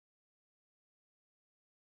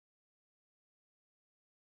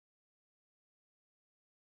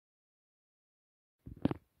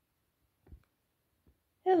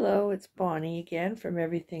Hello, it's Bonnie again from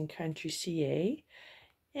Everything Country CA,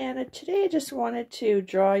 and today I just wanted to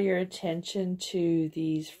draw your attention to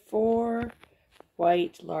these four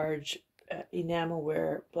white large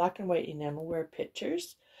enamelware, black and white enamelware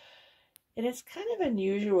pictures. And it's kind of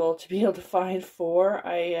unusual to be able to find four.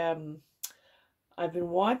 I've been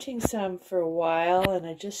wanting some for a while, and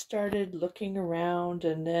I just started looking around,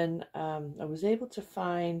 and then I was able to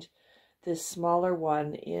find this smaller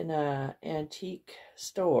one in a antique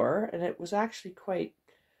store, and it was actually quite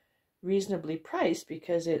reasonably priced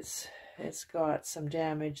because it's got some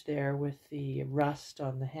damage there with the rust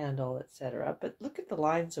on the handle, etc. But look at the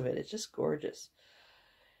lines of it, it's just gorgeous.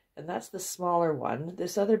 And that's the smaller one.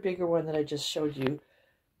 This other bigger one that I just showed you,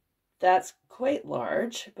 that's quite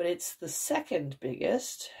large, but it's the second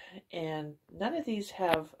biggest, and none of these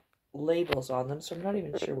have labels on them, so I'm not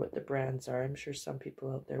even sure what the brands are. I'm sure some people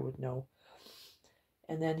out there would know.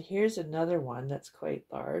 And then here's another one that's quite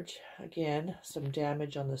large. Again, some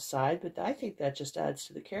damage on the side, but I think that just adds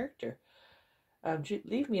to the character.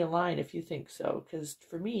 Leave me a line if you think so, because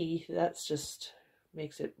for me, that's just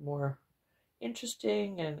makes it more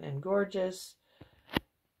interesting and gorgeous.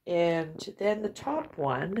 And then the top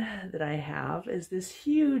one that I have is this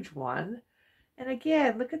huge one. And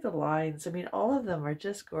again, look at the lines. I mean, all of them are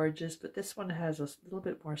just gorgeous, but this one has a little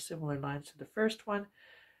bit more similar lines to the first one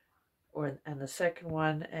and the second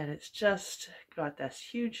one, and it's just got this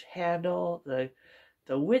huge handle.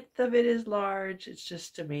 The width of it is large. It's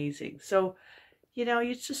just amazing. So, you know,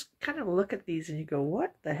 you just kind of look at these and you go,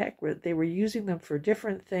 what the heck? They were using them for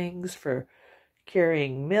different things, for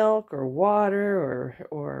carrying milk or water,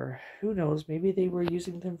 or who knows, maybe they were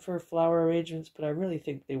using them for flower arrangements, but I really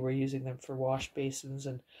think they were using them for wash basins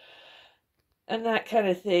and that kind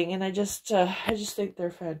of thing. And I just think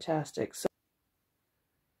they're fantastic.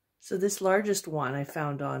 So this largest one I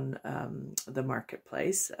found on the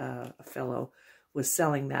marketplace. A fellow was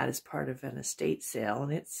selling that as part of an estate sale,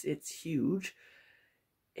 and it's huge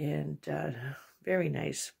and very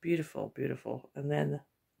nice, beautiful, beautiful. And then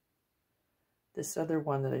this other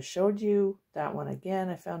one that I showed you, that one again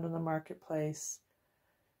I found on the marketplace,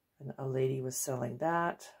 and a lady was selling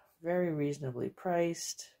that, very reasonably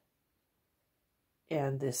priced.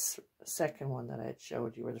 And this second one that I had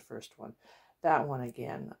showed you, or the first one, that one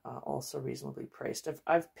again, also reasonably priced.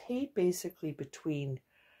 I've paid basically between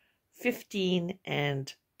 $15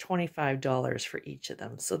 and $25 for each of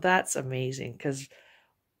them. So that's amazing, because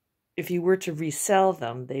if you were to resell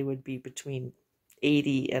them, they would be between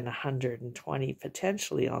 80 and 120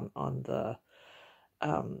 potentially on the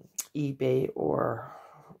eBay or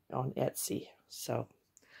on Etsy. So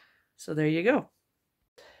there you go.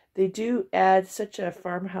 They do add such a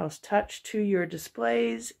farmhouse touch to your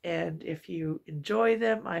displays, and if you enjoy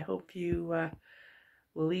them, I hope you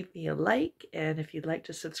will leave me a like, and if you'd like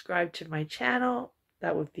to subscribe to my channel,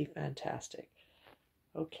 that would be fantastic.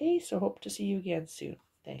 Okay, so hope to see you again soon.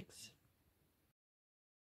 Thanks.